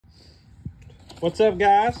What's up,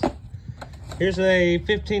 guys? Here's a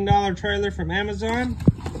 $15 trailer from Amazon.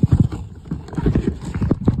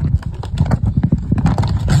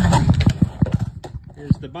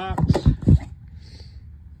 Here's the box.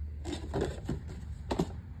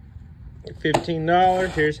 $15.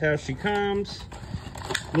 Here's how she comes.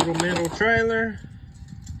 Little metal trailer.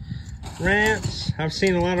 Ramps. I've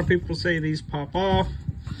seen a lot of people say these pop off.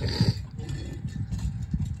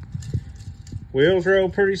 Wheels roll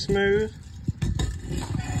pretty smooth.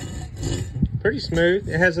 Pretty smooth.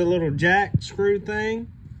 It has a little jack screw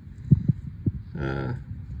thing to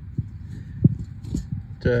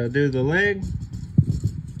do the leg.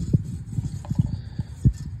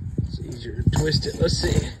 It's easier to twist it. Let's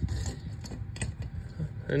see.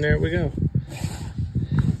 And there we go.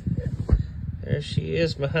 There she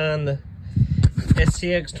is behind the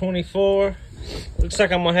SCX24. Looks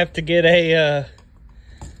like I'm gonna have to get a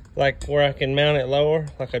like where I can mount it lower,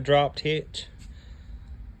 like a dropped hitch.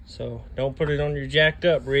 So don't put it on your jacked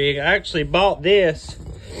up rig. I actually bought this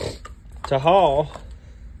to haul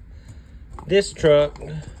this truck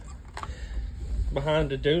behind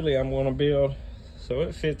the dually I'm gonna build. So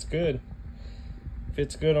it fits good.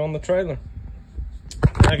 Fits good on the trailer.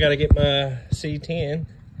 I gotta get my C10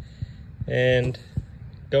 and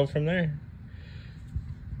go from there.